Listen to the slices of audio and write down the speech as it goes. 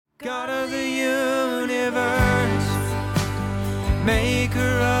God of the universe, maker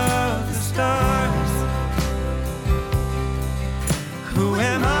of the stars, who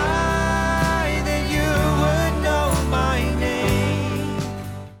am I that you would know my name?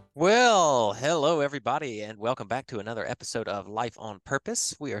 Well, hello everybody, and welcome back to another episode of Life on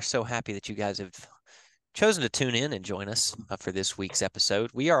Purpose. We are so happy that you guys have chosen to tune in and join us for this week's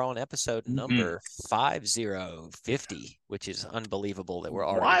episode. We are on episode number 50, which is unbelievable that we're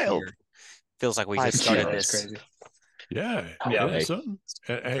already here. Feels like we just started this. Crazy. Yeah, Yeah. something.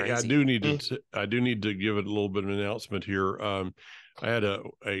 Hey, I Crazy. do need to give it a little bit of an announcement here. I had a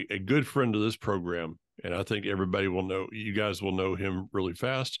good friend of this program, and I think everybody will know. You guys will know him really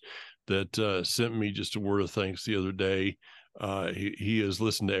fast. That sent me just a word of thanks the other day. He has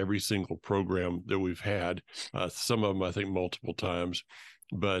listened to every single program that we've had. Some of them, I think, multiple times.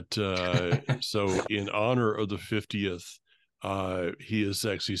 But so in honor of the 50th, he is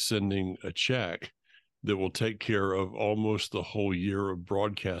actually sending a check that will take care of almost the whole year of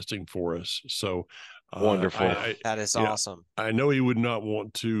broadcasting for us. So Wonderful. That is yeah, awesome. I know he would not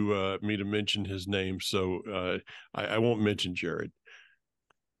want to me to mention his name, so I won't mention Jared.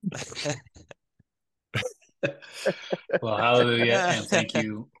 Well, hallelujah, and thank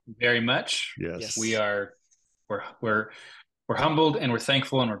you very much. Yes. We're humbled, and we're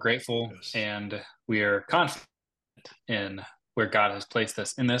thankful, and we're grateful, Yes. and we are confident in where God has placed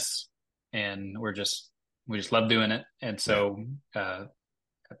us in this, and we just love doing it. And so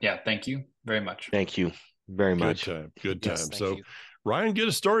thank you very much. Thank you very much. Good time. Yes, thank So you. Ryan, get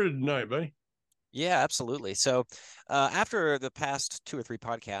us started tonight, buddy. Yeah, absolutely. So after the past 2 or 3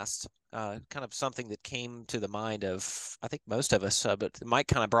 podcasts, kind of something that came to the mind of, I think, most of us, but Mike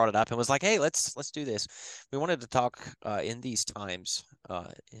kind of brought it up and was like, hey, let's do this. We wanted to talk in these times,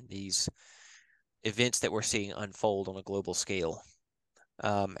 in these events that we're seeing unfold on a global scale.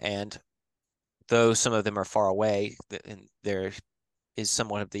 And though some of them are far away, and there is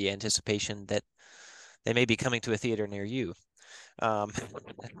somewhat of the anticipation that they may be coming to a theater near you.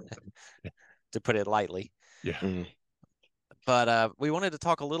 To put it lightly. Yeah. Mhm. But we wanted to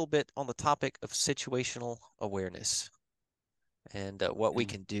talk a little bit on the topic of situational awareness and what we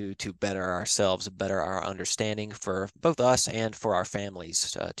can do to better ourselves, better our understanding for both us and for our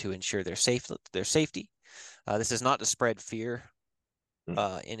families to ensure their safety. This is not to spread fear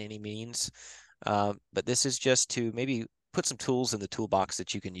in any means, but this is just to maybe put some tools in the toolbox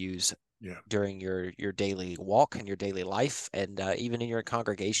that you can use during your daily walk and your daily life, and even in your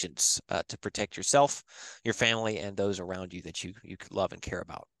congregations to protect yourself, your family, and those around you that you love and care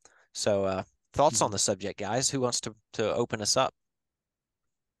about. So thoughts on the subject, guys? Who wants to open us up?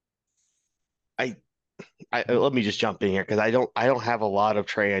 Let me just jump in here because I don't have a lot of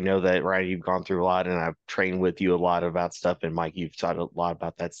training. I know that, Ryan, you've gone through a lot, and I've trained with you a lot about stuff, and Mike, you've taught a lot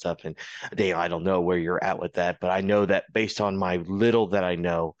about that stuff, and Daniel, I don't know where you're at with that, but I know that based on my little that I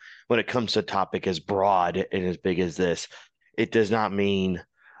know, when it comes to a topic as broad and as big as this, it does not mean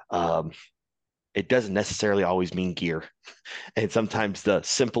it doesn't necessarily always mean gear. And sometimes the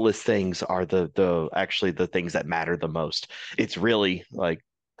simplest things are actually the things that matter the most. It's really like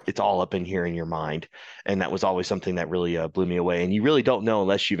it's all up in here in your mind. And that was always something that really blew me away. And you really don't know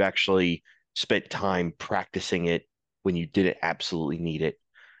unless you've actually spent time practicing it when you didn't absolutely need it.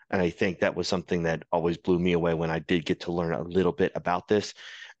 And I think that was something that always blew me away when I did get to learn a little bit about this.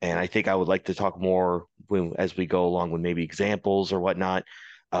 And I think I would like to talk more as we go along with maybe examples or whatnot.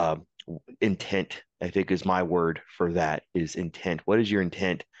 Intent, I think, is my word for that, is intent. What is your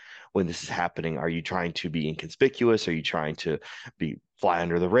intent when this is happening? Are you trying to be inconspicuous? Are you trying to fly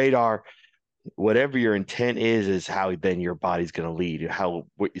under the radar? Whatever your intent is how then your body's going to lead.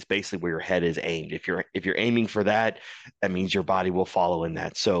 It's basically where your head is aimed. If you're aiming for that, that means your body will follow in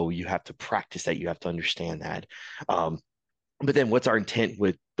that. So you have to practice that. You have to understand that. But then what's our intent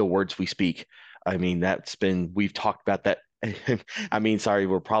with the words we speak? I mean, we've talked about that. I mean, sorry,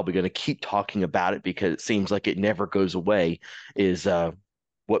 we're probably going to keep talking about it because it seems like it never goes away, is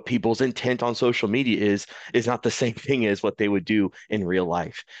what people's intent on social media is not the same thing as what they would do in real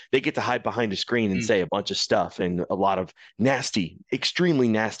life. They get to hide behind a screen and say a bunch of stuff and a lot of nasty, extremely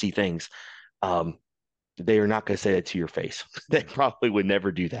nasty things. They are not going to say that to your face. They probably would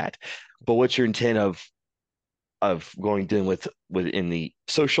never do that. But what's your intent of dealing with in the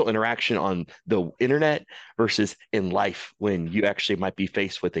social interaction on the internet versus in life when you actually might be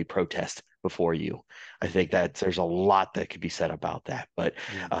faced with a protest before you? I think that there's a lot that could be said about that. But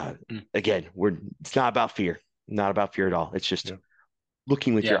again, it's not about fear, not about fear at all. It's just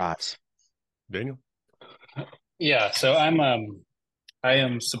looking with your eyes. Daniel? Yeah, so I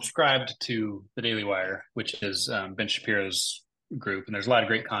am subscribed to the Daily Wire, which is Ben Shapiro's group, and there's a lot of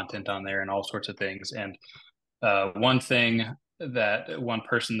great content on there and all sorts of things. And one thing that one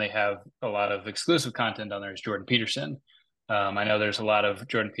person they have a lot of exclusive content on there is Jordan Peterson. I know there's a lot of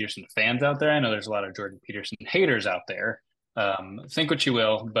Jordan Peterson fans out there. I know there's a lot of Jordan Peterson haters out there. Think what you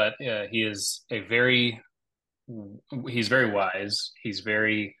will, but he's very wise. He's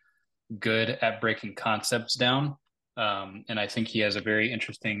very good at breaking concepts down. And I think he has a very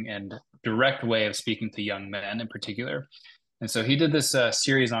interesting and direct way of speaking to young men in particular. And so he did this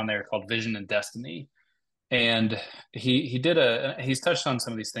series on there called Vision and Destiny. And he's touched on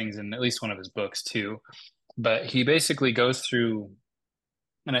some of these things in at least one of his books too. But he basically goes through,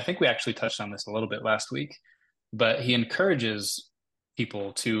 and I think we actually touched on this a little bit last week, but he encourages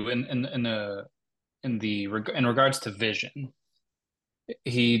people to, in regards to vision,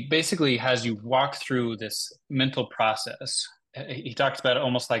 he basically has you walk through this mental process. He talks about it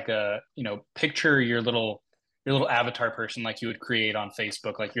almost like picture your little avatar person, like you would create on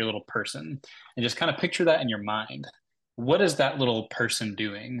Facebook, like your little person, and just kind of picture that in your mind. What is that little person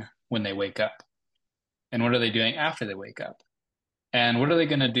doing when they wake up? And what are they doing after they wake up? And what are they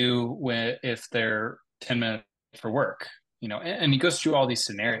going to do if they're 10 minutes for work? And he goes through all these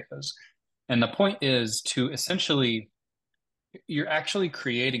scenarios. And the point is to essentially, you're actually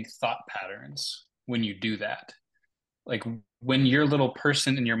creating thought patterns when you do that. Like when your little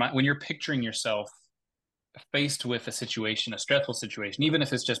person in your mind, when you're picturing yourself faced with a situation, a stressful situation, even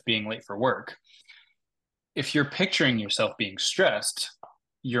if it's just being late for work, if you're picturing yourself being stressed,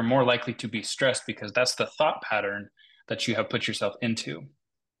 you're more likely to be stressed because that's the thought pattern that you have put yourself into.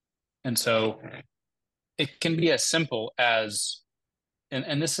 And so it can be as simple as,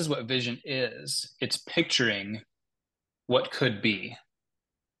 and this is what vision is, it's picturing what could be.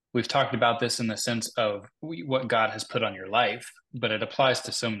 We've talked about this in the sense of what God has put on your life, but it applies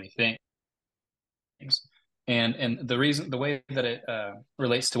to so many things. And the way that it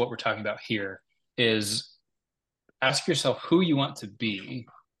relates to what we're talking about here is ask yourself who you want to be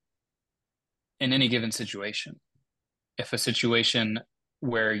in any given situation. If a situation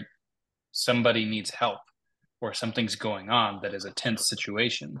where somebody needs help or something's going on that is a tense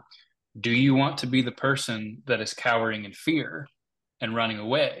situation, do you want to be the person that is cowering in fear and running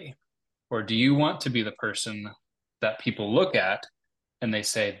away? Or do you want to be the person that people look at and they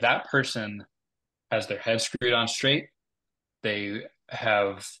say, that person has their head screwed on straight, they're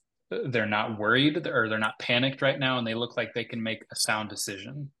not worried or they're not panicked right now, and they look like they can make a sound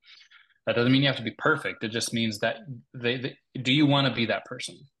decision? That doesn't mean you have to be perfect. It just means that do you want to be that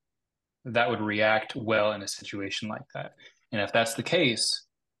person that would react well in a situation like that? And if that's the case,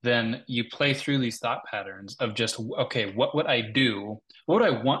 then you play through these thought patterns of just, okay, what would I do? What would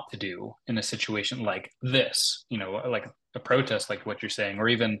I want to do in a situation like this? Like a protest, like what you're saying, or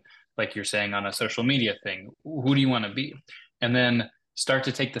even like you're saying on a social media thing. Who do you want to be? And then start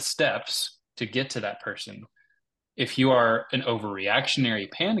to take the steps to get to that person. If you are an overreactionary,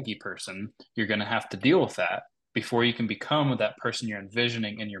 panicky person, you're going to have to deal with that before you can become that person you're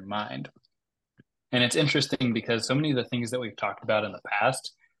envisioning in your mind. And it's interesting because so many of the things that we've talked about in the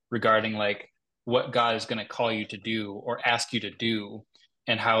past regarding like what God is going to call you to do or ask you to do,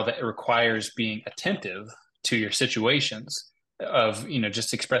 and how that requires being attentive to your situations of,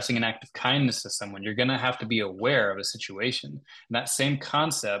 just expressing an act of kindness to someone. You're going to have to be aware of a situation. And that same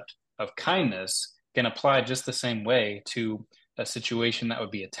concept of kindness can apply just the same way to a situation that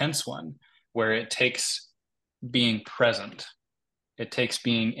would be a tense one, where it takes being present. It takes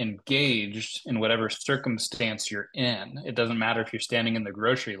being engaged in whatever circumstance you're in. It doesn't matter if you're standing in the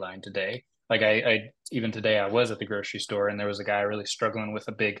grocery line today. Like even today I was at the grocery store and there was a guy really struggling with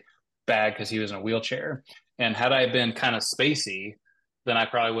a big bag because he was in a wheelchair. And had I been kind of spacey, then I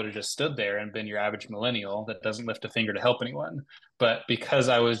probably would have just stood there and been your average millennial that doesn't lift a finger to help anyone. But because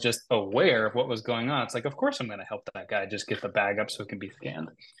I was just aware of what was going on, it's like, of course I'm going to help that guy just get the bag up so it can be scanned.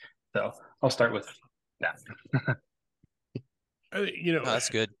 So I'll start with that. That's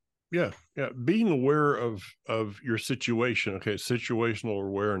good. Yeah. Being aware of your situation. Okay, situational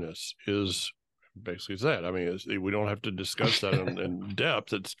awareness is basically that. I mean, we don't have to discuss that in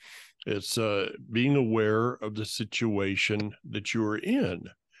depth. It's being aware of the situation that you're in.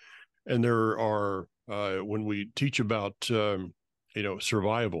 And there are when we teach about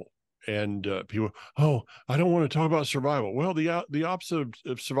survival, and people, oh, I don't want to talk about survival. Well, the opposite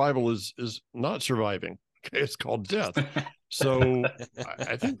of survival is not surviving. Okay, it's called death. So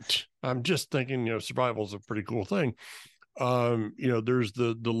I think I'm just thinking, survival is a pretty cool thing. There's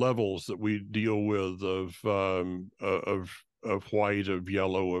the levels that we deal with of white, of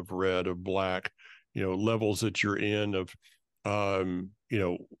yellow, of red, of black, levels that you're in of,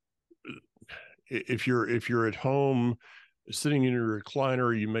 if you're at home, sitting in your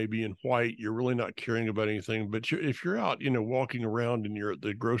recliner, you may be in white, you're really not caring about anything. But if you're out, walking around and you're at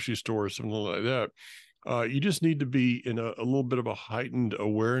the grocery store or something like that, you just need to be in a little bit of a heightened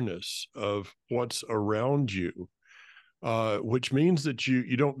awareness of what's around you, which means that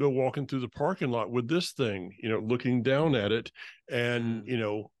you don't go walking through the parking lot with this thing, looking down at it, and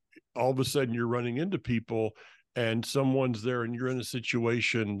all of a sudden you're running into people and someone's there and you're in a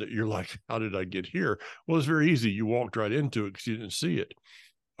situation that you're like, how did I get here? Well, it's very easy. You walked right into it because you didn't see it.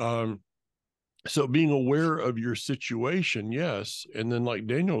 So being aware of your situation, yes. And then like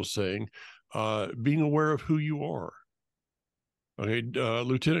Daniel was saying, being aware of who you are. Okay,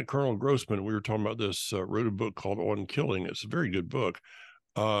 Lieutenant Colonel Grossman, we were talking about this, wrote a book called On Killing. It's a very good book.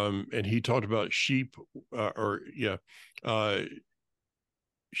 And he talked about sheep,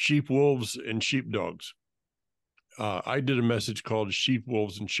 sheep, wolves, and sheepdogs. I did a message called Sheep,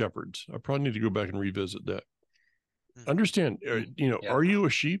 Wolves, and Shepherds. I probably need to go back and revisit that. Understand, Are you a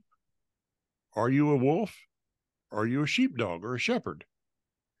sheep? Are you a wolf? Are you a sheepdog or a shepherd?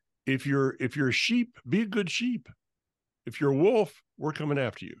 If you're a sheep, be a good sheep. If you're a wolf, we're coming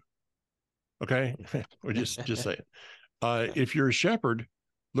after you. Okay, we're just saying. If you're a shepherd,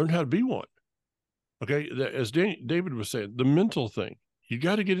 learn how to be one. Okay, as David was saying, the mental thing. You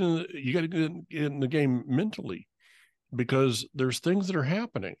got to get in the game mentally, because there's things that are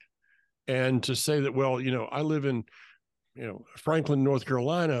happening. And to say that, well, I live in, Franklin, North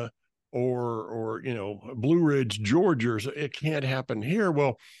Carolina, or Blue Ridge, Georgia, so it can't happen here.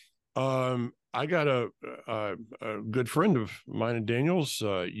 Well, I got a good friend of mine and Daniel's,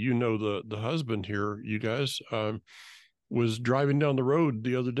 the husband here, you guys, was driving down the road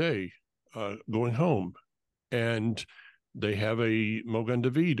the other day, going home, and they have a Mogan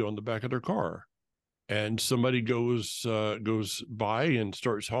David on the back of their car, and somebody goes by and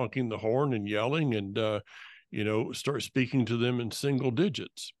starts honking the horn and yelling and start speaking to them in single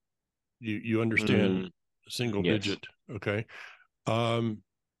digits. You understand single digit, okay?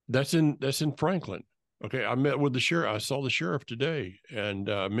 That's in Franklin. Okay, I met with the sheriff. I saw the sheriff today and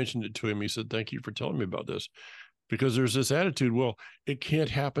mentioned it to him. He said, "Thank you for telling me about this," because there's this attitude. Well, it can't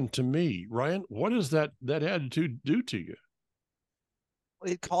happen to me, Ryan. What does that attitude do to you?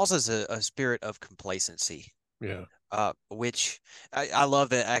 It causes a spirit of complacency. Yeah. Which I love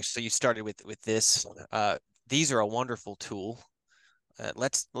that actually you started with this. These are a wonderful tool.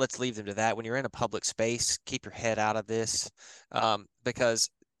 Let's leave them to that. When you're in a public space, keep your head out of this, because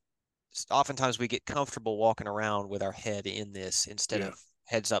oftentimes we get comfortable walking around with our head in this instead of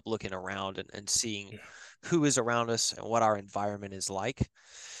heads up looking around and seeing who is around us and what our environment is like.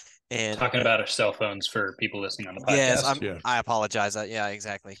 And talking about our cell phones for people listening on the podcast. Yes, I apologize. Yeah,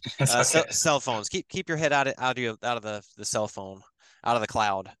 exactly. Okay. Cell phones. Keep your head out of the cell phone, out of the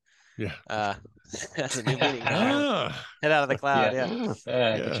cloud. Yeah. That's a new meaning. Head out of the cloud. Yeah.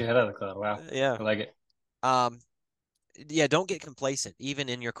 Get your head out of the cloud. Wow. Yeah. I like it. Don't get complacent, even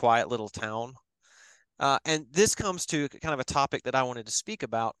in your quiet little town. And this comes to kind of a topic that I wanted to speak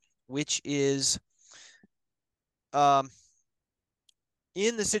about, which is,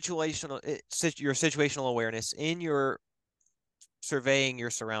 in the your situational awareness, in your surveying your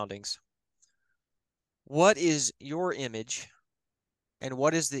surroundings, what is your image and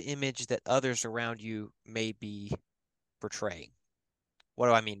what is the image that others around you may be portraying? What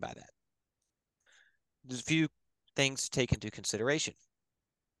do I mean by that? There's a few things to take into consideration.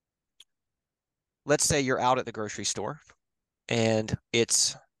 Let's say you're out at the grocery store and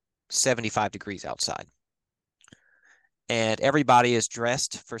it's 75 degrees outside. And everybody is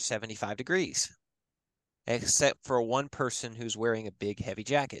dressed for 75 degrees, except for one person who's wearing a big, heavy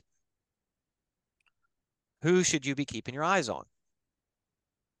jacket. Who should you be keeping your eyes on?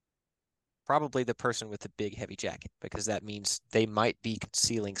 Probably the person with the big, heavy jacket, because that means they might be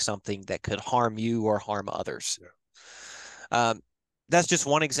concealing something that could harm you or harm others. Yeah. That's just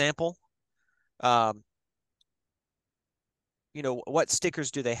one example. What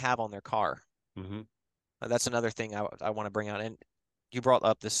stickers do they have on their car? Mm-hmm. That's another thing I want to bring out. And you brought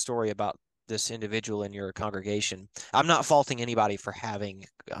up this story about this individual in your congregation. I'm not faulting anybody for having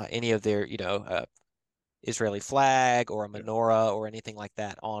any of their, Israeli flag or a menorah or anything like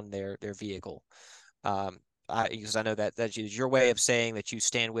that on their vehicle. Because I know that is your way of saying that you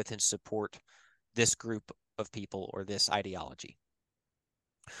stand with and support this group of people or this ideology.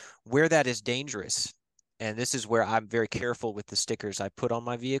 Where that is dangerous, and this is where I'm very careful with the stickers I put on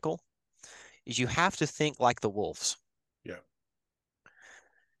my vehicle, is you have to think like the wolves. Yeah.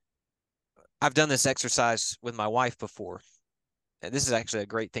 I've done this exercise with my wife before. And this is actually a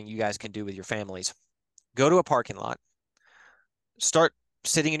great thing you guys can do with your families. Go to a parking lot, start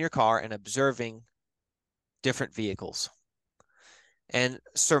sitting in your car and observing different vehicles. and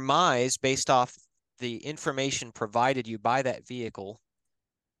surmise based off the information provided you by that vehicle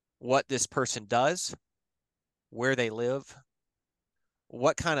what this person does, where they live,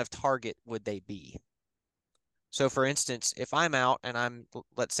 what kind of target would they be. So for instance, if I'm out and I'm,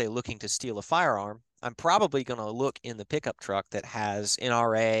 let's say, looking to steal a firearm, I'm probably going to look in the pickup truck that has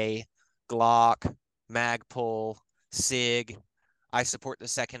NRA, Glock, Magpul, SIG, I support the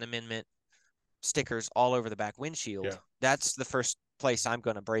Second Amendment stickers all over the back windshield. Yeah. That's the first place I'm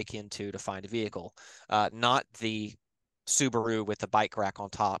going to break into to find a vehicle, not the Subaru with the bike rack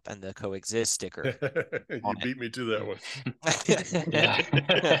on top and the coexist sticker. You beat me to that one.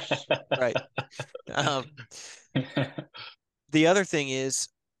 Right. The other thing is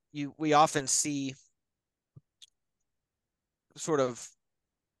we often see sort of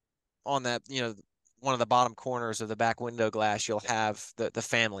on that, one of the bottom corners of the back window glass, you'll have the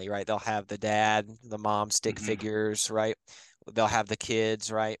family, right? They'll have the dad, the mom stick figures, right? They'll have the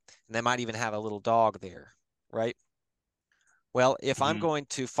kids, right? And they might even have a little dog there, right? Well, if I'm going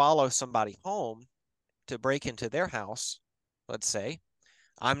to follow somebody home to break into their house, let's say,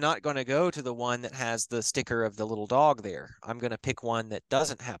 I'm not going to go to the one that has the sticker of the little dog there. I'm going to pick one that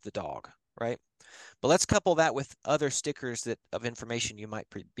doesn't have the dog, right? But let's couple that with other stickers of information you might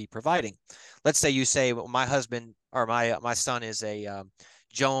be providing. Let's say you say, well, my husband or my son is a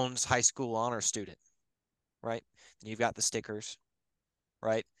Jones High School honor student, right? And you've got the stickers,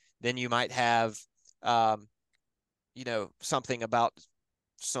 right? Then you might have, something about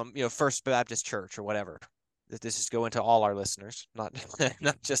some, First Baptist Church or whatever. This is going to all our listeners, not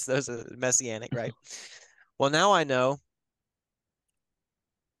not just those Messianic, right? Well, now I know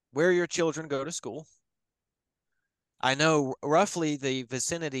where your children go to school. I know roughly the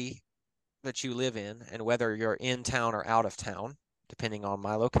vicinity that you live in and whether you're in town or out of town, depending on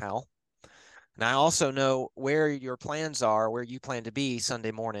my locale. And I also know where your plans are, where you plan to be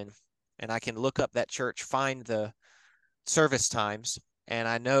Sunday morning. And I can look up that church, find the service times, and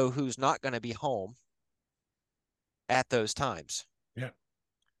I know who's not going to be home at those times. Yeah.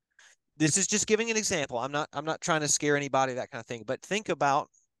 This is just giving an example. I'm not trying to scare anybody, that kind of thing, but think about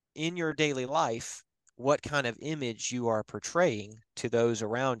in your daily life what kind of image you are portraying to those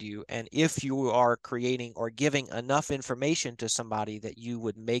around you, and if you are creating or giving enough information to somebody that you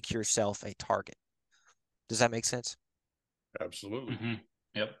would make yourself a target. Does that make sense? Absolutely.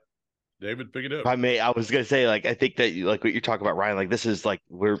 Yep. David, pick it up. I was gonna say, like, I think that like what you're talking about, Ryan, like this is like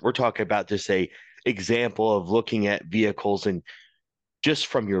we're talking about just a example of looking at vehicles, and just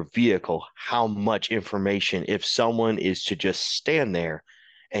from your vehicle, how much information, if someone is to just stand there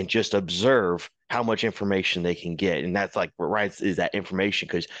and just observe how much information they can get. And that's like what Ryan is, that information,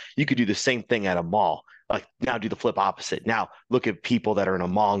 because you could do the same thing at a mall. Like now do the flip opposite. Now look at people that are in a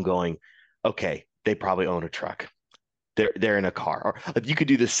mall and going, okay, they probably own a truck. They're in a car. Or you could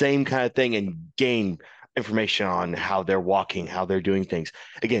do the same kind of thing and gain information on how they're walking, how they're doing things.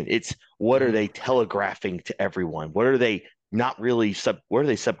 Again, it's what are they telegraphing to everyone? What are they not really what are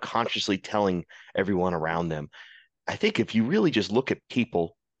they subconsciously telling everyone around them? I think if you really just look at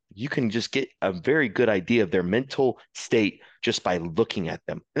people, you can just get a very good idea of their mental state just by looking at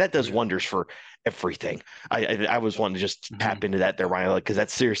them. And that does wonders for everything. I was wanting to just tap into that there, Ryan, because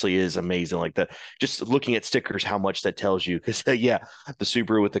that seriously is amazing. Like just looking at stickers, how much that tells you. Because the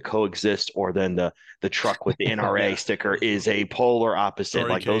Subaru with the coexist, or then the truck with the NRA sticker is a polar opposite. Sorry,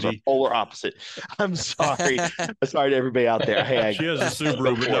 like Katie. Those are polar opposite. I'm sorry. I'm sorry to everybody out there. Hey, she has a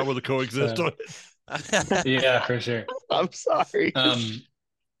Subaru, but not with a coexist on it. Yeah, for sure. I'm sorry.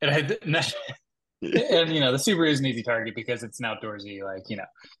 And the Subaru is an easy target because it's an outdoorsy,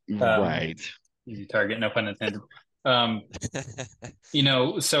 Right. Easy target, no pun intended. So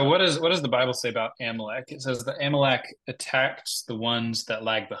what does the Bible say about Amalek? It says that Amalek attacked the ones that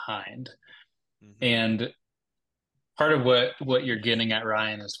lag behind. And part of what you're getting at,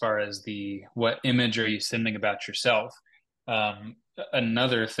 Ryan, as far as what image are you sending about yourself?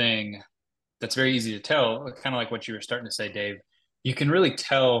 Another thing that's very easy to tell, kind of like what you were starting to say, Dave, you can really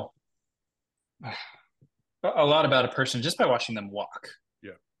tell a lot about a person just by watching them walk.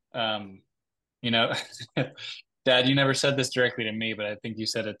 Yeah. Dad, you never said this directly to me, but I think you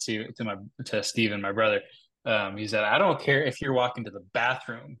said it to Stephen, my brother. He said, I don't care if you're walking to the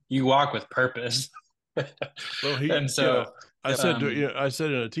bathroom, you walk with purpose. Well, I said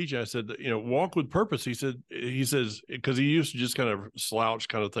in a teaching, I said, walk with purpose. He says, because he used to just kind of slouch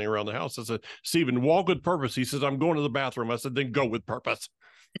kind of thing around the house. I said, Stephen, walk with purpose. He says, I'm going to the bathroom. I said, then go with purpose.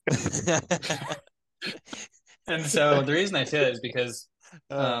 And so the reason I say that is because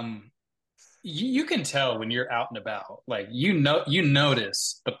you can tell when you're out and about, like, you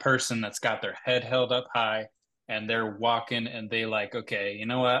notice the person that's got their head held up high and they're walking and they like, okay, you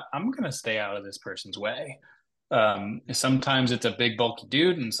know what? I'm going to stay out of this person's way. Sometimes it's a big bulky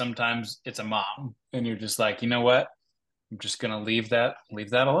dude and sometimes it's a mom. And you're just like, you know what? I'm just going to leave that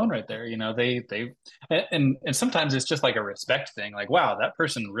alone right there. You know, and sometimes it's just like a respect thing. Like, wow, that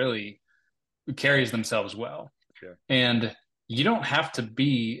person really carries themselves well. Yeah. And you don't have to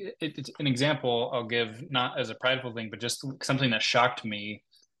be, it's an example I'll give, not as a prideful thing, but just something that shocked me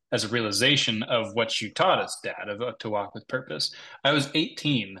as a realization of what you taught us, Dad, of to walk with purpose. I was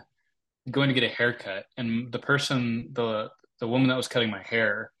 18 going to get a haircut, and the woman that was cutting my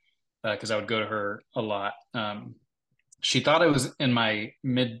hair, because I would go to her a lot, she thought I was in my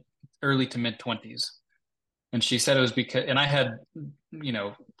early to mid 20s. And she said it was because, and I had, you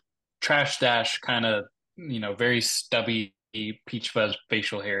know, trash dash kind of, you know, very stubby peach fuzz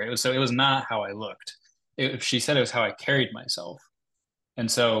facial hair. So it was not how I looked. She said it was how I carried myself. And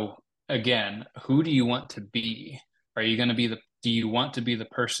so again, who do you want to be? Are you going to be do you want to be the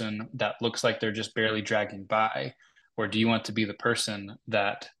person that looks like they're just barely dragging by? Or do you want to be the person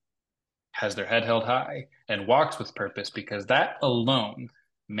that has their head held high and walks with purpose? Because that alone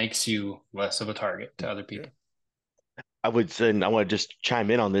makes you less of a target to other people. I would say, and I want to just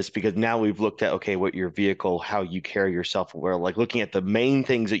chime in on this because now we've looked at, okay, what your vehicle, how you carry yourself, where like looking at the main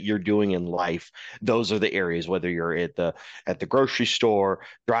things that you're doing in life, those are the areas, whether you're at the grocery store,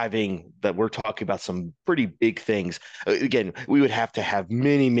 driving, that we're talking about some pretty big things. Again, we would have to have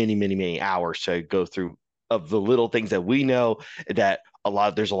many hours to go through of the little things that we know that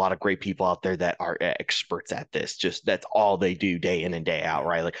there's a lot of great people out there that are experts at this. Just that's all they do day in and day out,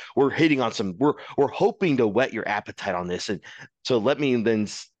 right? Like we're hitting on we're hoping to whet your appetite on this. And so let me then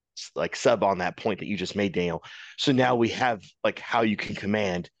like sub on that point that you just made, Daniel. So now we have like how you can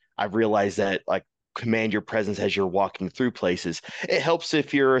command. I've realized that like command your presence as you're walking through places. It helps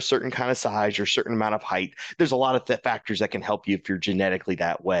if you're a certain kind of size or certain amount of height. There's a lot of factors that can help you if you're genetically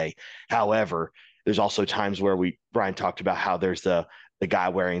that way. However, there's also times where Brian talked about how there's the guy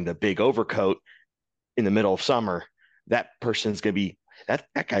wearing the big overcoat in the middle of summer. That person's going to be, that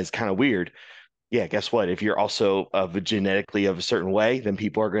guy's kind of weird. Yeah, guess what? If you're also genetically of a certain way, then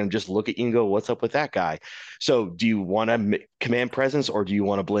people are going to just look at you and go, what's up with that guy? So do you want to command presence or do you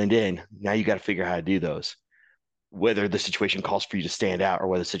want to blend in? Now you got to figure out how to do those. Whether the situation calls for you to stand out or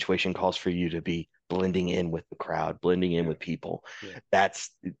whether the situation calls for you to be blending in with the crowd, blending in with people. Yeah. That's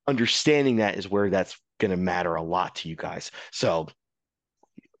understanding that is where that's going to matter a lot to you guys. So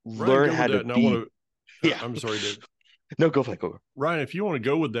learn how to be. Yeah, I'm sorry, Dave. No, go for it. Go. Ryan, if you want to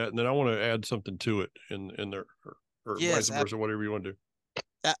go with that, and then I want to add something to it in there, or yes, vice versa, whatever you want to do.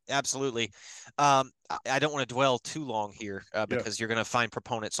 Absolutely. I don't want to dwell too long here because you're going to find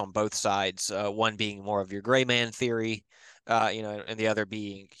proponents on both sides. One being more of your gray man theory, and the other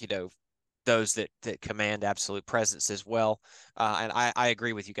being, those that command absolute presence as well. And I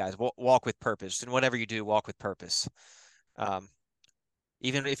agree with you guys. Walk with purpose, and whatever you do, walk with purpose.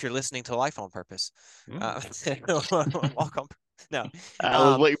 Even if you're listening to Life on Purpose, walk on. No, I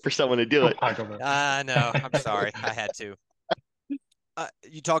was waiting for someone to do it. No, I'm sorry, I had to.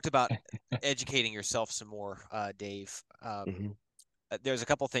 You talked about educating yourself some more, Dave. There's a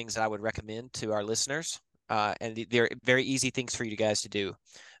couple things that I would recommend to our listeners, and they're very easy things for you guys to do.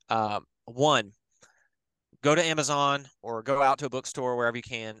 One, go to Amazon or go out to a bookstore, wherever you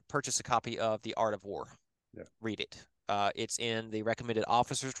can, purchase a copy of The Art of War. Yeah. Read it. It's in the recommended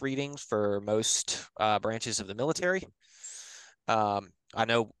officers' readings for most branches of the military. I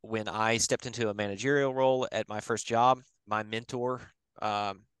know when I stepped into a managerial role at my first job, my mentor,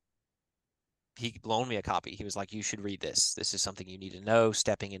 he loaned me a copy. He was like, you should read this. This is something you need to know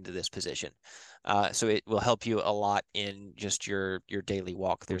stepping into this position. So it will help you a lot in just your daily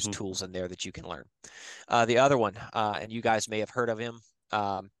walk. There's tools in there that you can learn. The other one, and you guys may have heard of him.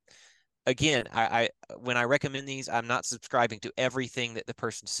 Again, when I recommend these, I'm not subscribing to everything that the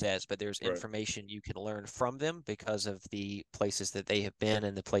person says, but there's information you can learn from them because of the places that they have been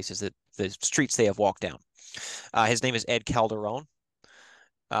and the streets they have walked down. His name is Ed Calderon.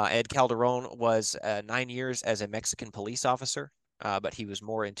 Ed Calderon was 9 years as a Mexican police officer, but he was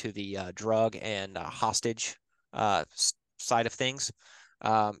more into the drug and hostage side of things.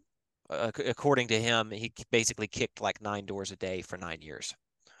 According to him, he basically kicked like 9 doors a day for 9 years.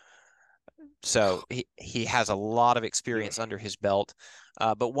 So he has a lot of experience under his belt.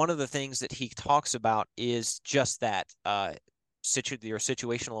 But one of the things that he talks about is just that, your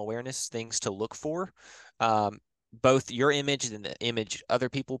situational awareness, things to look for, both your image and the image other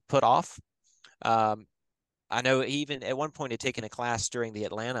people put off. I know even at one point had taken a class during the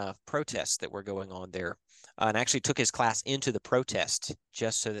Atlanta protests that were going on there. and actually took his class into the protest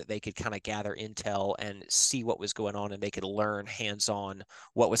just so that they could kind of gather intel and see what was going on, and they could learn hands-on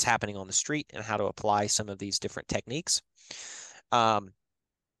what was happening on the street and how to apply some of these different techniques.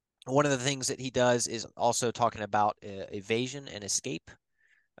 One of the things that he does is also talking about evasion and escape.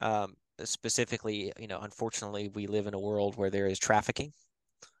 Specifically, unfortunately, we live in a world where there is trafficking,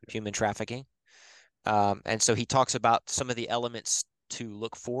 human trafficking. And so he talks about some of the elements to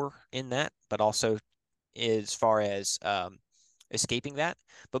look for in that, but also as far as escaping that.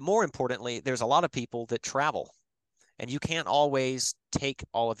 But more importantly, there's a lot of people that travel, and you can't always take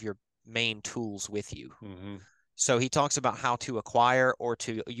all of your main tools with you. Mm-hmm. So he talks about how to acquire or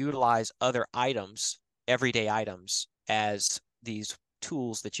to utilize other items, everyday items, as these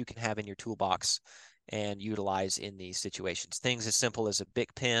tools that you can have in your toolbox and utilize in these situations. Things as simple as a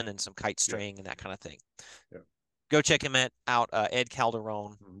Bic pen and some kite string and that kind of thing. Yeah. Go check him out, Ed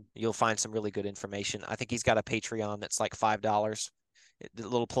Calderon. Mm-hmm. You'll find some really good information. I think he's got a Patreon that's like $5. A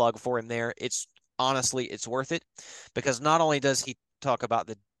little plug for him there. It's honestly, it's worth it, because not only does he talk about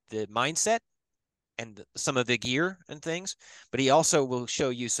the mindset and some of the gear and things, but he also will show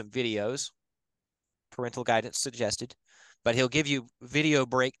you some videos, parental guidance suggested, but he'll give you video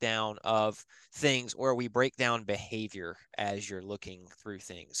breakdown of things where we break down behavior as you're looking through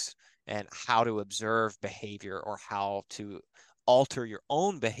things, and how to observe behavior or how to alter your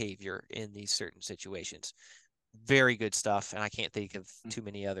own behavior in these certain situations. Very good stuff. And I can't think of too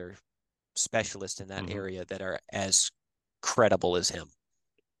many other specialists in that area that are as credible as him.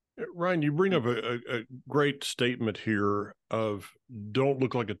 Ryan, you bring up a great statement here of don't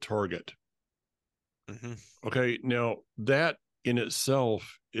look like a target. Mm-hmm. Okay, now that in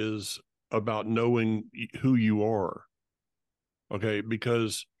itself is about knowing who you are. Okay,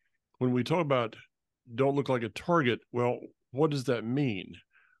 because when we talk about don't look like a target, well, what does that mean?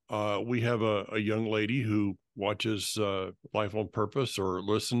 We have a young lady who watches Life on Purpose or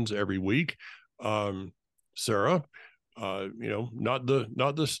listens every week. Sarah, not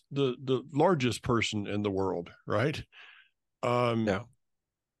the largest person in the world, right? No.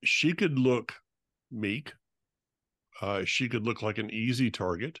 She could look meek. She could look like an easy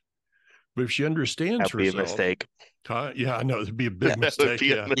target, but if she understands That'd be a herself, mistake. yeah, I know it'd be a big That would mistake.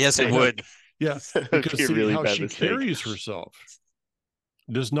 be a Yeah, mistake. Yes, it would. yeah, That'd be because a see, really how bad she mistake. carries herself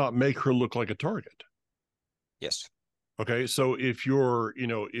does not make her look like a target. Yes. Okay, so if you're,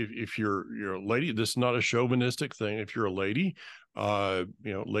 if you're a lady, this is not a chauvinistic thing. If you're a lady,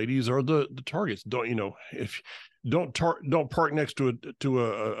 ladies are the targets. Don't park next to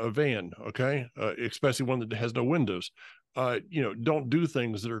a van, okay? Especially one that has no windows. Don't do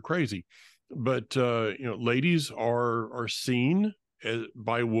things that are crazy. But ladies are seen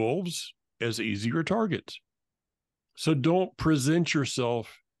by wolves as easier targets. So don't present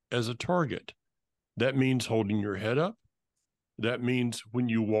yourself as a target. That means holding your head up. That means when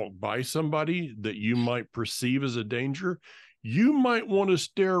you walk by somebody that you might perceive as a danger, you might want to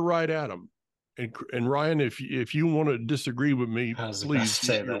stare right at them. And Ryan, if you want to disagree with me, please,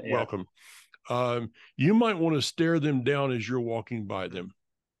 you're welcome. You might want to stare them down as you're walking by them.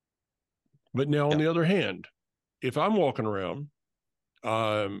 But now, on the other hand, if I'm walking around,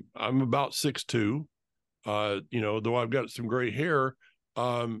 I'm about 6'2", though I've got some gray hair,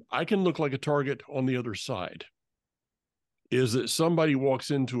 I can look like a target on the other side. Is that somebody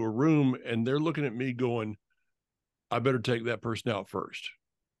walks into a room and they're looking at me going, I better take that person out first.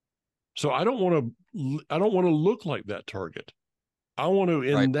 So I don't want to look like that target. I want to,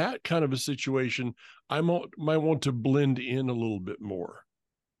 in that kind of a situation, I might want to blend in a little bit more.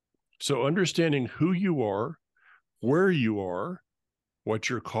 So understanding who you are, where you are, what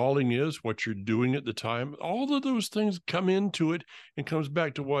your calling is, what you're doing at the time, all of those things come into it, and comes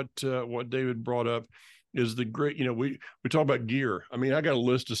back to what David brought up. Is the great, we talk about gear. I mean, I got a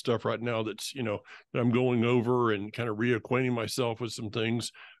list of stuff right now that's, that I'm going over and kind of reacquainting myself with some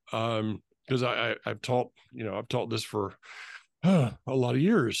things. Because I've taught this for a lot of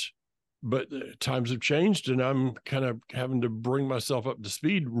years, but times have changed, and I'm kind of having to bring myself up to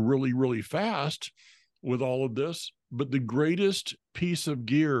speed really, really fast with all of this. But the greatest piece of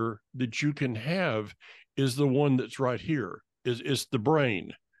gear that you can have is the one that's right here. It's the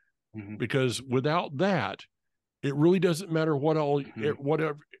brain. Mm-hmm. Because without that, it really doesn't matter what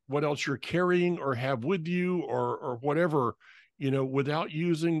else you're carrying or have with you or whatever, without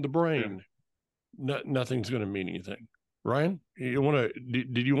using the brain, nothing's going to mean anything. Ryan,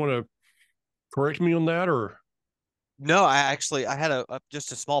 did you want to correct me on that, or? No, I had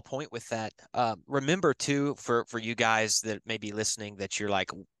just a small point with that. Remember too, for you guys that may be listening, that you're like,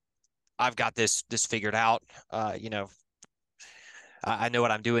 I've got this figured out. I know what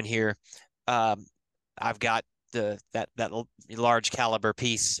I'm doing here. I've got that large caliber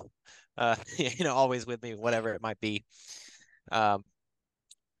piece, always with me, whatever it might be.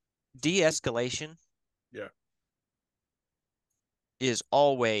 De-escalation Yeah. is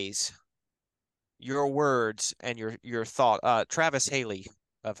always your words and your thought. Travis Haley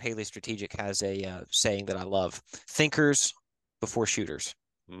of Haley Strategic has a saying that I love: thinkers before shooters.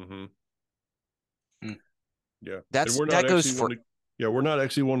 Mm-hmm. Mm. Yeah. That's, and we're that not goes actually for, wanting to, we're not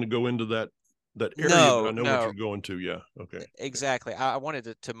actually wanting to go into that area, but I know what you're going to. Yeah. Okay. exactly. I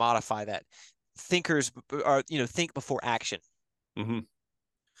wanted to modify that. Thinkers are, think before action. Mm-hmm.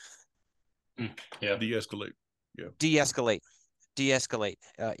 Yeah. De-escalate. Yeah. De-escalate. De-escalate.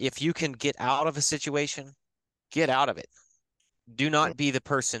 If you can get out of a situation, get out of it. Do not be the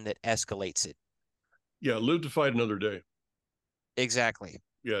person that escalates it. Yeah. Live to fight another day. Exactly.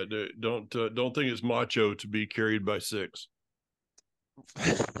 Yeah. Don't think it's macho to be carried by six.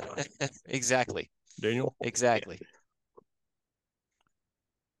 Exactly. Daniel? Exactly.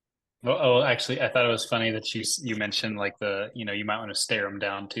 Well, actually, I thought it was funny that you mentioned like you might want to stare them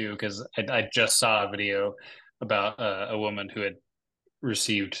down too, because I just saw a video about a woman who had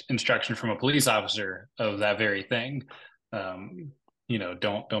received instruction from a police officer of that very thing.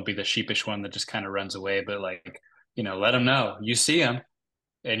 Don't be the sheepish one that just kind of runs away, but let them know you see them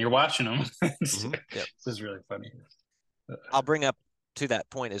and you're watching them. Yep. This is really funny. I'll bring up to that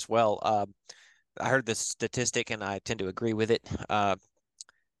point as well. I heard this statistic and I tend to agree with it.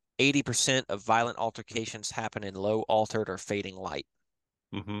 80% of violent altercations happen in low altered or fading light.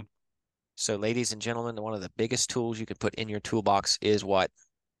 Mm-hmm. So, ladies and gentlemen, one of the biggest tools you can put in your toolbox is what?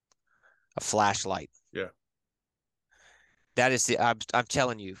 A flashlight. Yeah. That is I'm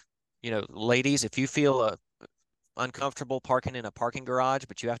telling you, ladies, if you feel uncomfortable parking in a parking garage,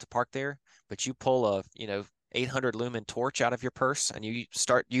 but you have to park there, but you pull a, 800 lumen torch out of your purse and you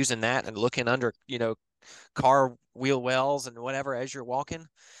start using that and looking under, car wheel wells and whatever as you're walking,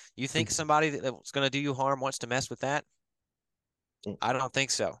 you think somebody that's going to do you harm wants to mess with that? I don't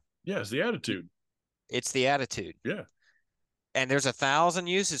think so. Yeah, it's the attitude. It's the attitude. Yeah. And there's 1,000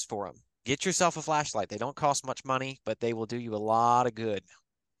 uses for them. Get yourself a flashlight. They don't cost much money, but they will do you a lot of good.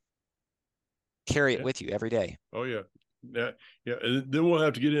 Carry it with you every day. Oh, yeah. Yeah. Yeah. And then we'll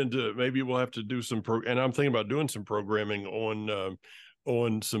have to get into, maybe we'll have to do some and I'm thinking about doing some programming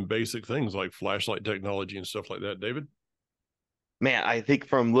on some basic things like flashlight technology and stuff like that. David? Man, I think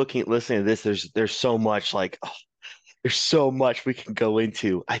from listening to this, there's so much there's so much we can go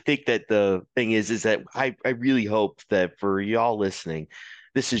into. I think that the thing is that I really hope that for y'all listening,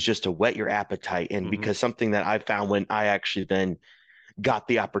 this is just to whet your appetite. And because something that I found when I actually then got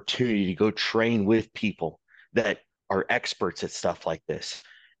the opportunity to go train with people that are experts at stuff like this,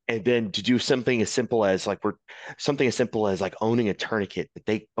 and then to do something as simple as owning a tourniquet that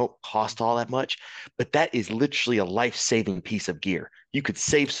they don't cost all that much, but that is literally a life-saving piece of gear. You could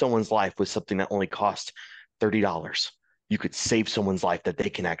save someone's life with something that only costs $30. You could save someone's life that they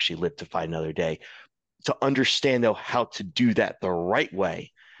can actually live to fight another day. To understand though how to do that the right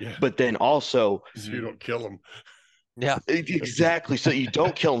way, but then also so you don't kill them. Yeah, exactly. So you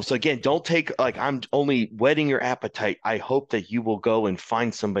don't kill them. So again, don't take I'm only whetting your appetite. I hope that you will go and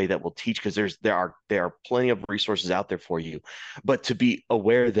find somebody that will teach, because there are plenty of resources out there for you, but to be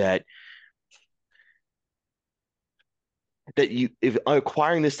aware that if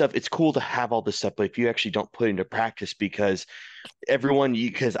acquiring this stuff, it's cool to have all this stuff, but if you actually don't put it into practice, because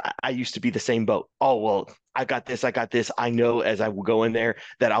I used to be the same boat. Oh, well, I got this. I know as I will go in there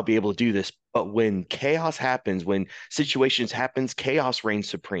that I'll be able to do this. But when chaos happens, when situations happens, chaos reigns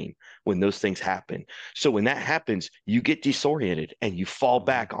supreme when those things happen. So when that happens, you get disoriented and you fall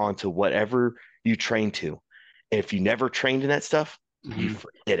back onto whatever you train to. And if you never trained in that stuff, you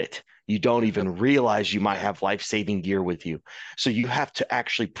forget it. You don't even realize you might have life-saving gear with you. So you have to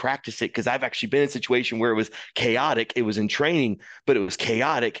actually practice it, because I've actually been in a situation where it was chaotic. It was in training, but it was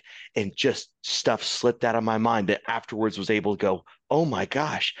chaotic, and just stuff slipped out of my mind that afterwards was able to go, oh my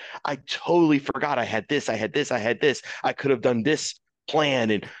gosh, I totally forgot I had this. I could have done this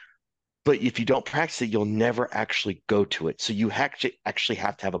plan. But if you don't practice it, you'll never actually go to it. So you actually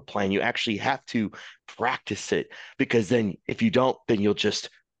have to have a plan. You actually have to practice it, because then if you don't, then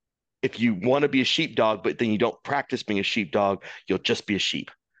if you want to be a sheepdog, but then you don't practice being a sheepdog, you'll just be a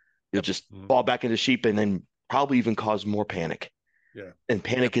sheep. You'll just fall back into sheep, and then probably even cause more panic. Yeah. And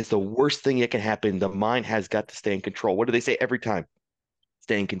panic is the worst thing that can happen. The mind has got to stay in control. What do they say every time?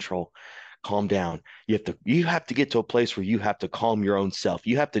 Stay in control. Calm down. You have to get to a place where you have to calm your own self.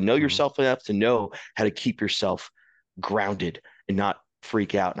 You have to know yourself enough to know how to keep yourself grounded and not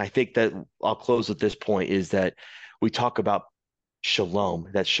freak out. And I think that I'll close with this point, is that we talk about shalom.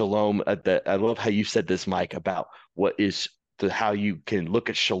 That shalom. I love how you said this, Mike, about what is how you can look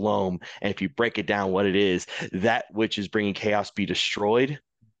at shalom, and if you break it down, what it is, that which is bringing chaos be destroyed.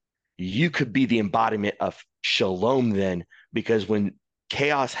 You could be the embodiment of shalom then, because when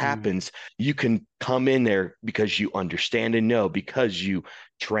chaos happens, you can come in there because you understand and know, because you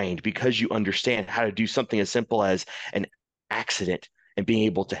trained, because you understand how to do something as simple as an accident, and being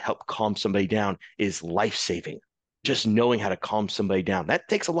able to help calm somebody down is life-saving. Just knowing how to calm somebody down. That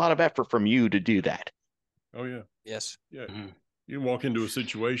takes a lot of effort from you to do that. Oh yeah. Yes. Yeah. You can walk into a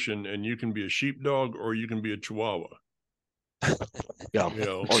situation and you can be a sheepdog or you can be a chihuahua. Yeah. You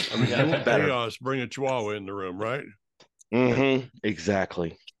know, I mean, you want Better. chaos, bring a chihuahua in the room, right?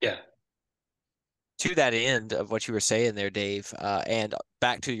 Exactly. Yeah. To that end of what you were saying there, Dave, and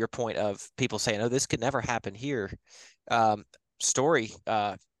back to your point of people saying, "Oh, this could never happen here." Story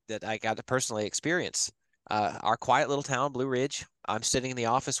that I got to personally experience. Our quiet little town, Blue Ridge. I'm sitting in the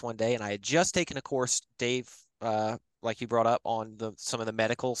office one day, and I had just taken a course, Dave, like you brought up, on some of the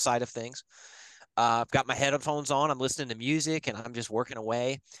medical side of things. I've got my headphones on. I'm listening to music, and I'm just working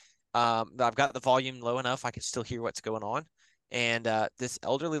away. I've got the volume low enough I can still hear what's going on. And this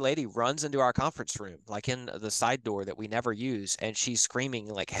elderly lady runs into our conference room, like in the side door that we never use, and she's screaming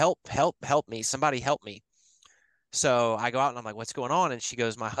like, "Help, help, help me, somebody help me." So I go out and I'm like, "What's going on?" And she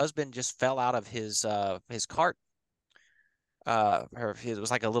goes, "My husband just fell out of his cart. It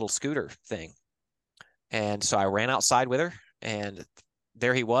was like a little scooter thing." And so I ran outside with her, and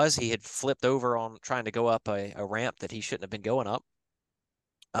there he was. He had flipped over on trying to go up a ramp that he shouldn't have been going up,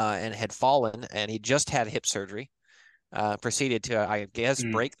 and had fallen, and he just had hip surgery. Proceeded to, I guess,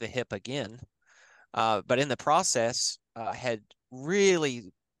 break the hip again. But in the process, had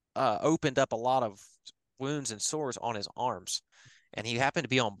really opened up a lot of wounds and sores on his arms. And he happened to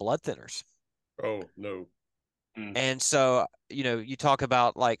be on blood thinners. Oh, no. And so, you talk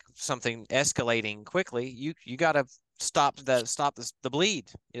about like something escalating quickly. You got to stop the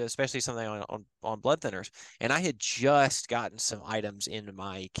bleed, especially something on blood thinners. And I had just gotten some items in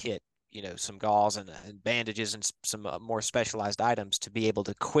my kit, some gauze and bandages and some more specialized items to be able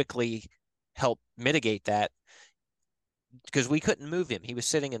to quickly help mitigate that, because we couldn't move him. He was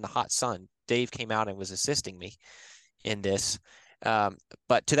sitting in the hot sun. Dave came out and was assisting me in this.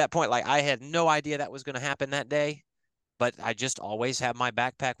 But to that point, like, I had no idea that was going to happen that day, but I just always have my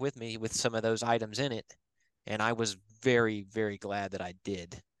backpack with me with some of those items in it. And I was very, very glad that I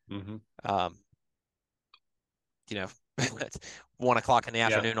did. 1:00 in the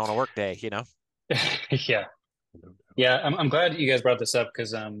afternoon on a work day, Yeah. I'm glad you guys brought this up,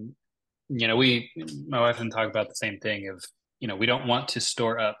 because my wife and talk about the same thing of, we don't want to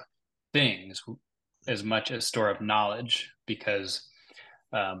store up things as much as store up knowledge, because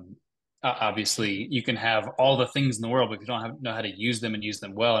obviously you can have all the things in the world, but if you don't know how to use them and use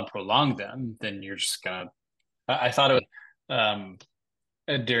them well and prolong them, then you're just gonna. I thought it was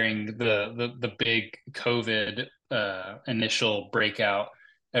during the big COVID initial breakout,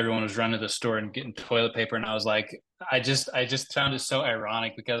 everyone was running to the store and getting toilet paper, and I was like, I just found it so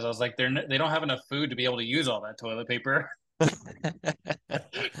ironic, because I was like, they don't have enough food to be able to use all that toilet paper.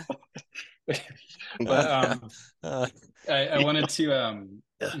 But I wanted to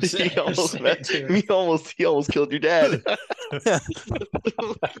he almost killed your dad.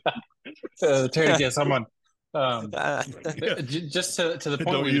 Tourniquet, someone. Just to the point.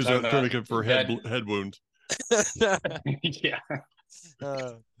 Don't use a tourniquet for head wounds. Yeah.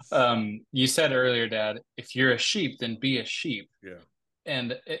 You said earlier, Dad, if you're a sheep, then be a sheep. Yeah.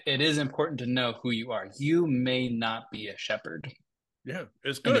 And it is important to know who you are. You may not be a shepherd. Yeah,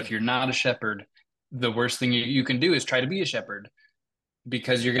 it's good. And if you're not a shepherd, the worst thing you can do is try to be a shepherd,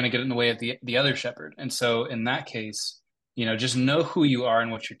 because you're going to get in the way of the other shepherd. And so in that case, just know who you are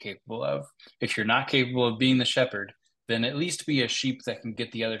and what you're capable of. If you're not capable of being the shepherd, then at least be a sheep that can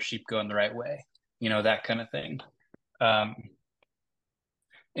get the other sheep going the right way. That kind of thing.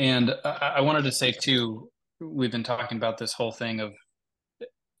 And I wanted to say too, we've been talking about this whole thing of,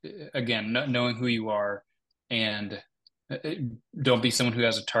 again, knowing who you are, and don't be someone who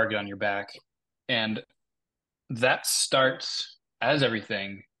has a target on your back. And that starts, as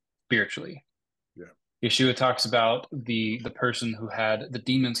everything, spiritually. Yeah. Yeshua talks about the person who had the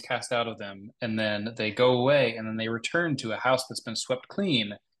demons cast out of them, and then they go away, and then they return to a house that's been swept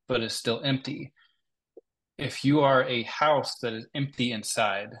clean, but is still empty. If you are a house that is empty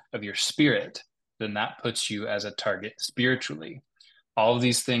inside of your spirit, then that puts you as a target spiritually. All of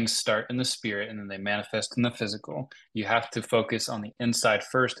these things start in the spirit, and then they manifest in the physical. You have to focus on the inside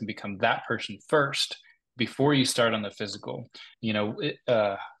first and become that person first before you start on the physical.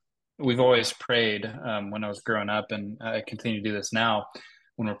 we've always prayed when I was growing up, and I continue to do this now.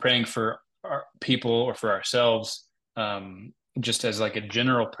 When we're praying for our people or for ourselves, just as like a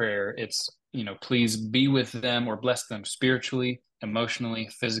general prayer, it's, please be with them or bless them spiritually, emotionally,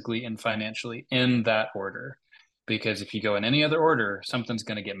 physically, and financially in that order. Because if you go in any other order, something's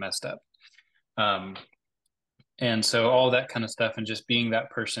going to get messed up. And so all that kind of stuff, and just being that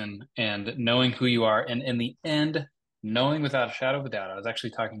person and knowing who you are. And in the end, knowing without a shadow of a doubt, I was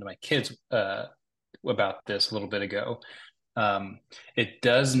actually talking to my kids about this a little bit ago. It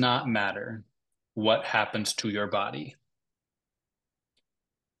does not matter what happens to your body.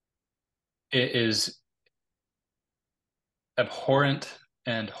 It is abhorrent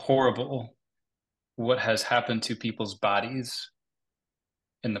and horrible what has happened to people's bodies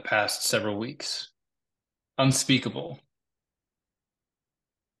in the past several weeks. Unspeakable.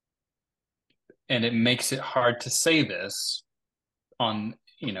 And it makes it hard to say this on,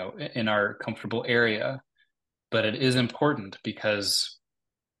 in our comfortable area, but it is important because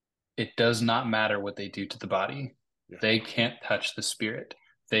it does not matter what they do to the body. Yeah. They can't touch the spirit.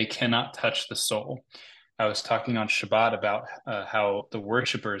 They cannot touch the soul. I was talking on Shabbat about how the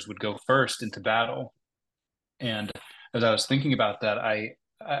worshipers would go first into battle. And as I was thinking about that,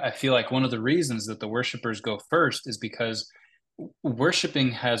 I feel like one of the reasons that the worshipers go first is because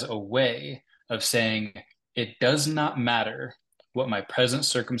worshiping has a way of saying, it does not matter what my present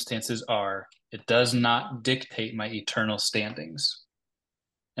circumstances are. It does not dictate my eternal standings.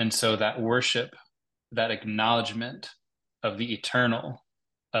 And so that worship, that acknowledgement of the eternal,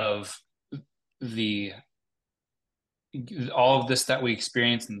 of all of this that we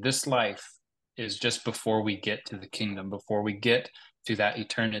experience in this life, is just before we get to the kingdom, before we get to that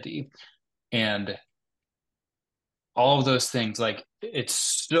eternity. And all of those things, like, it's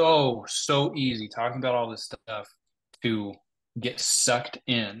so easy talking about all this stuff to get sucked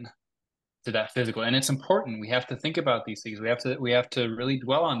in to that physical. And it's important. We have to think about these things. We have to really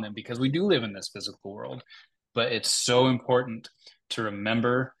dwell on them because we do live in this physical world. But it's so important to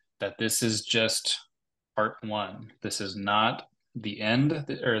remember that this is just part one. This is not the end,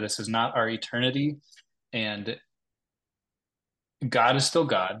 or this is not our eternity. And God is still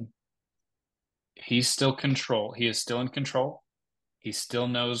God. He's still control. He is still in control. He still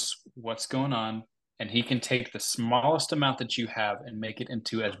knows what's going on, and he can take the smallest amount that you have and make it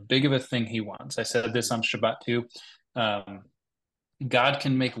into as big of a thing he wants. I said this on Shabbat too. God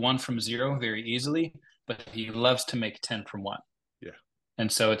can make 1 from 0 very easily, but he loves to make 10 from 1. Yeah.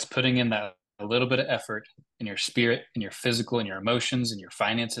 And so it's putting in that a little bit of effort in your spirit, in your physical, in your emotions, in your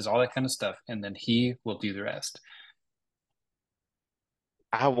finances, all that kind of stuff, and then he will do the rest.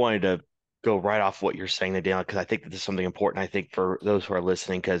 I wanted to go right off what you're saying there, Daniel, because I think that this is something important. I think for those who are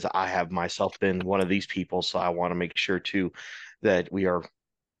listening, because I have myself been one of these people, so I want to make sure too that we are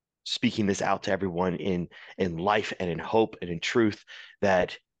speaking this out to everyone in life and in hope and in truth,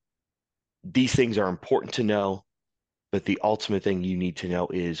 that these things are important to know, but the ultimate thing you need to know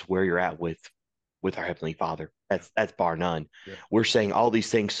is where you're at with our Heavenly Father. That's bar none. Yeah. We're saying all these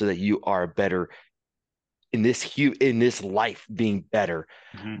things so that you are better in this life, being better.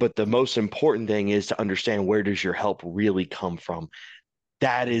 Mm-hmm. But the most important thing is to understand, where does your help really come from?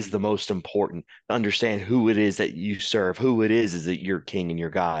 That is the most important. Understand who it is that you serve, who it is that your King and your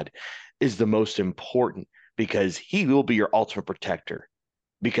God is the most important, because he will be your ultimate protector.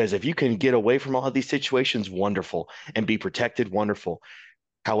 Because if you can get away from all of these situations, wonderful, and be protected, wonderful.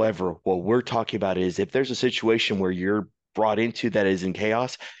 However, what we're talking about is, if there's a situation where you're brought into that is in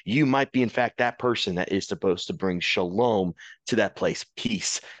chaos, you might be in fact that person that is supposed to bring shalom to that place,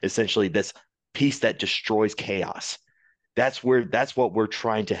 peace, essentially this peace that destroys chaos. That's what we're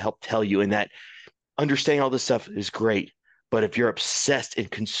trying to help tell you. And that understanding all this stuff is great, but if you're obsessed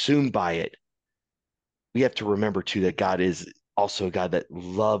and consumed by it, we have to remember too that God is also a God that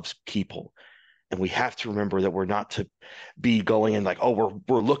loves people. And we have to remember that we're not to be going in like, oh,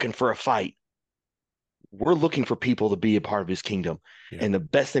 we're looking for a fight. We're looking for people to be a part of his kingdom. Yeah. And the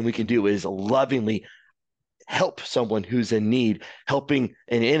best thing we can do is lovingly help someone who's in need, helping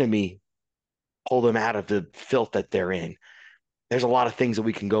an enemy pull them out of the filth that they're in. There's a lot of things that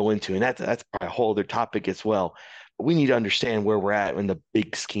we can go into, and that's probably a whole other topic as well. But we need to understand where we're at in the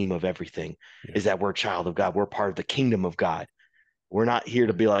big scheme of everything. Yeah. Is that we're a child of God. We're part of the kingdom of God. We're not here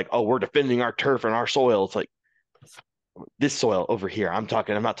to be like, oh, we're defending our turf and our soil. It's like, this soil over here. I'm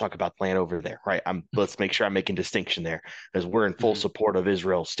not talking about land over there, right? Let's make sure I'm making distinction there, because we're in full support of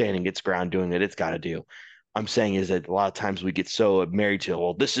Israel standing its ground, doing what it's got to do. I'm saying is that a lot of times we get so married to,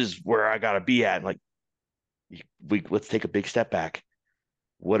 well, this is where I got to be at. Like, let's take a big step back.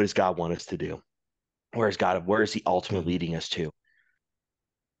 What does God want us to do? Where is he ultimately leading us to?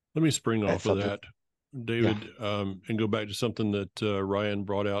 Let me spring That's off of something. that, David, and go back to something that Ryan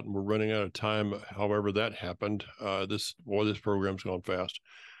brought out, and we're running out of time. However, that happened. This program's gone fast.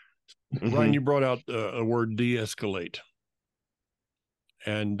 Ryan, Mhm. you brought out a word, de-escalate.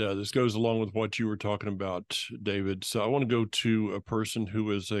 And this goes along with what you were talking about, David. So I want to go to a person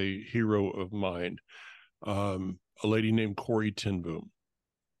who is a hero of mine, a lady named Corrie ten Boom.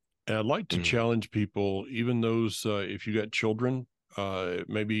 And I'd like to Mm. challenge people, even those, if you got children,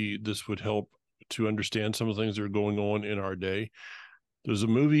 maybe this would help to understand some of the things that are going on in our day. There's a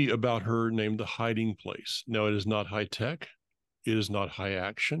movie about her named The Hiding Place. Now, it is not high tech. It is not high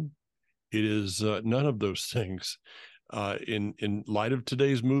action. It is none of those things. In light of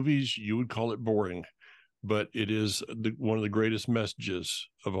today's movies, you would call it boring, but it is one of the greatest messages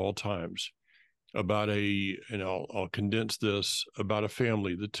of all times about I'll condense this, about a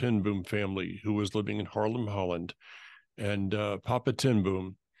family, the ten Boom family, who was living in Haarlem, Holland. And Papa ten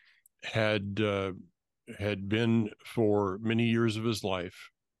Boom had been for many years of his life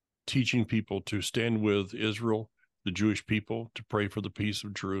teaching people to stand with Israel, the Jewish people, to pray for the peace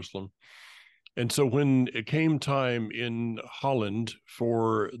of Jerusalem. And so when it came time in Holland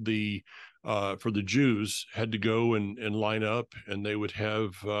for the Jews had to go and line up, and they would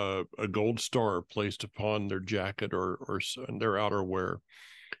have a gold star placed upon their jacket or their outerwear.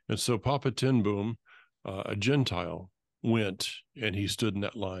 And so Papa ten Boom, a Gentile, went and he stood in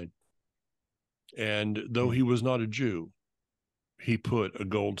that line. And though he was not a Jew, he put a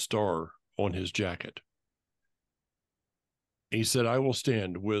gold star on his jacket. He said, "I will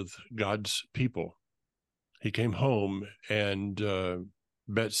stand with God's people." He came home, and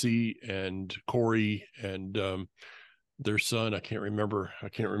Betsy and Corey and their son, I can't remember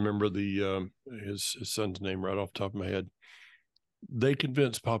the his son's name right off the top of my head. They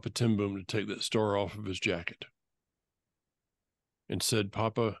convinced Papa ten Boom to take that star off of his jacket and said,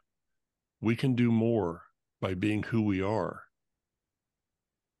 "Papa, we can do more by being who we are."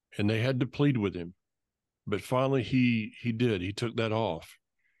 And they had to plead with him. But finally he did. He took that off.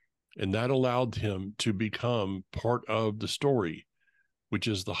 And that allowed him to become part of the story, which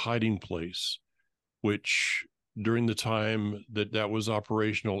is the hiding place, which during the time that was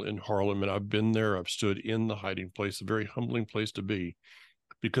operational in Haarlem, and I've been there, I've stood in the hiding place, a very humbling place to be,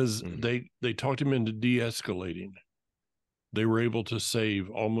 because they talked him into de-escalating. They were able to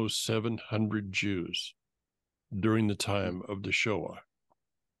save almost 700 Jews during the time of the Shoah.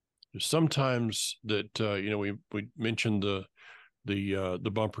 Sometimes that we mentioned the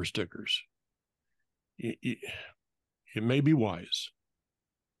bumper stickers. It may be wise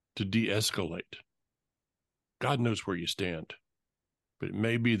to de-escalate. God knows where you stand, but it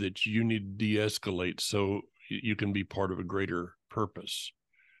may be that you need to de-escalate so you can be part of a greater purpose.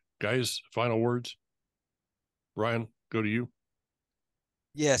 Guys, final words. Ryan, go to you.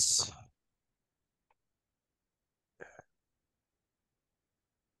 Yes.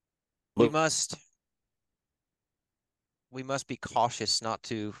 We must be cautious not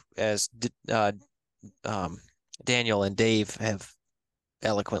to, as Daniel and Dave have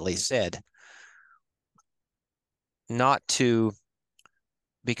eloquently said, not to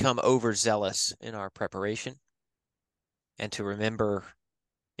become overzealous in our preparation, and to remember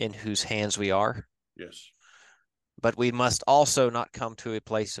in whose hands we are. Yes. But we must also not come to a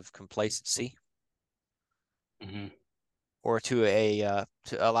place of complacency, or to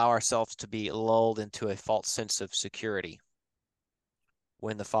allow ourselves to be lulled into a false sense of security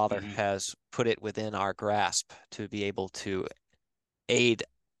when the Father has put it within our grasp to be able to aid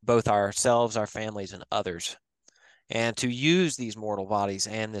both ourselves, our families, and others, and to use these mortal bodies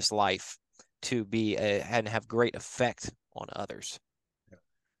and this life to be and have great effect on others.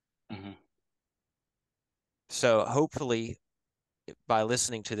 So hopefully, by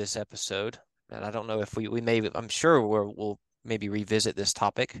listening to this episode, and I don't know if we may, I'm sure we'll maybe revisit this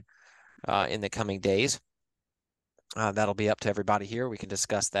topic in the coming days. That'll be up to everybody here. We can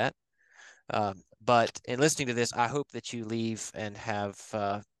discuss that. But in listening to this, I hope that you leave and have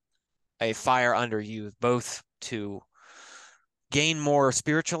a fire under you, both to gain more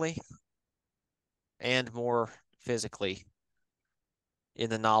spiritually and more physically in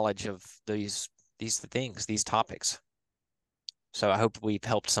the knowledge of these things, these topics. So I hope we've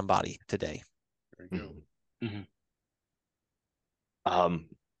helped somebody today. There you go.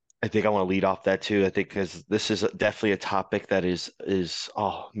 I think I want to lead off that too. I think because this is definitely a topic that is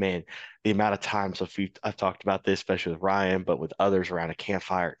oh man, the amount of times I've talked about this, especially with Ryan, but with others around a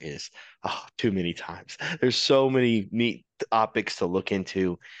campfire, is too many times. There's so many neat topics to look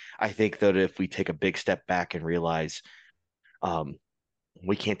into. I think that if we take a big step back and realize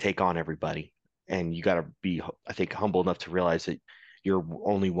we can't take on everybody, and you got to be, I think, humble enough to realize that you're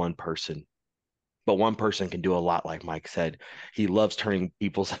only one person. But one person can do a lot, like Mike said. He loves turning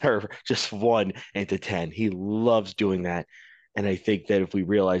people that are just 1 into 10. He loves doing that. And I think that if we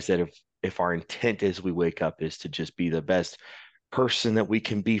realize that if our intent as we wake up is to just be the best person that we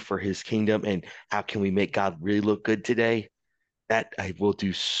can be for his kingdom, and how can we make God really look good today, that I will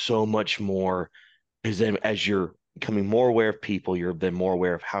do so much more. Because then as you're becoming more aware of people, you're then more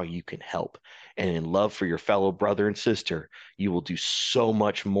aware of how you can help. And in love for your fellow brother and sister, you will do so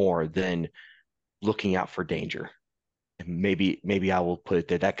much more than looking out for danger. And maybe I will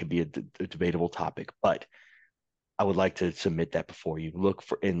put it that could be a debatable topic, but I would like to submit that before you. Look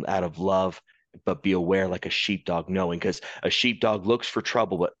for in out of love, but be aware like a sheepdog, knowing, because a sheepdog looks for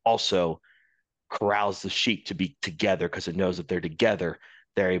trouble, but also corrals the sheep to be together, because it knows if they're together,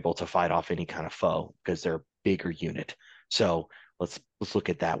 they're able to fight off any kind of foe because they're a bigger unit. So let's look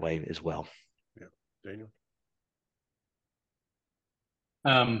at that way as well. Yeah, Daniel.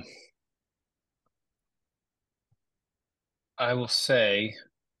 I will say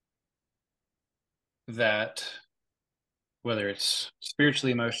that whether it's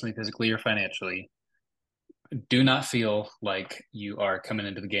spiritually, emotionally, physically, or financially, do not feel like you are coming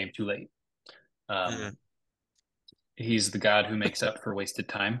into the game too late. He's the God who makes up for wasted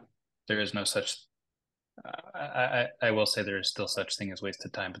time. There is no such. I will say there is still such thing as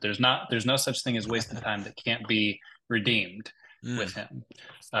wasted time, but there's no such thing as wasted time that can't be redeemed with him.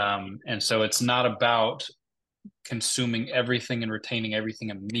 And so it's not about consuming everything and retaining everything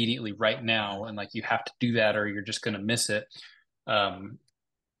immediately right now, and like you have to do that or you're just going to miss it.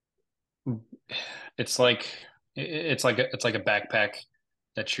 It's like a backpack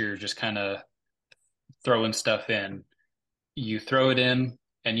that you're just kind of throwing stuff in. You throw it in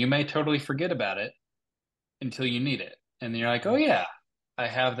and you may totally forget about it until you need it, and then you're like, oh yeah, I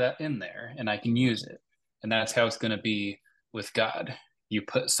have that in there and I can use it. And that's how it's going to be with God. You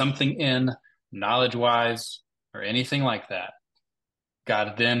put something in, knowledge wise or anything like that,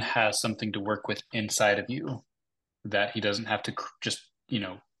 God then has something to work with inside of you that he doesn't have to just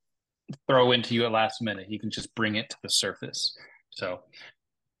throw into you at last minute. He can just bring it to the surface. So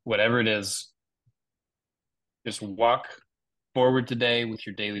whatever it is, just walk forward today with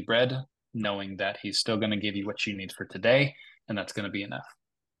your daily bread, knowing that he's still going to give you what you need for today, and that's going to be enough.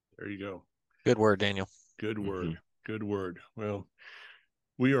 There you go. Good word, Daniel. Good word. Good word. Well,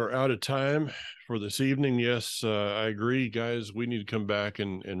 we are out of time for this evening. Yes, I agree, guys. We need to come back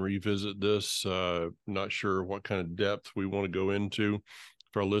and revisit this. Not sure what kind of depth we want to go into.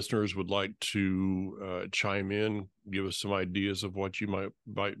 If our listeners would like to chime in, give us some ideas of what you might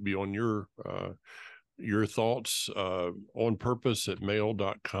be on your thoughts,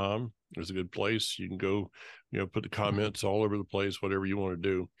 onpurpose@mail.com is a good place. You can go, put the comments all over the place, whatever you want to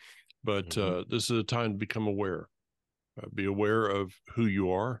do. But this is a time to become aware. Be aware of who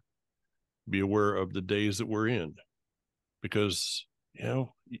you are. Be aware of the days that we're in. Because,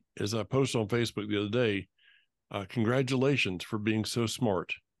 as I posted on Facebook the other day, congratulations for being so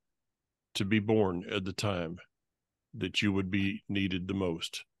smart to be born at the time that you would be needed the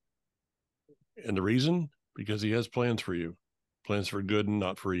most. And the reason? Because he has plans for you, plans for good and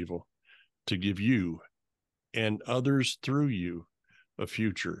not for evil, to give you and others through you a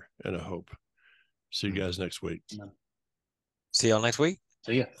future and a hope. See you guys next week. See y'all next week.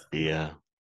 See ya. Yeah.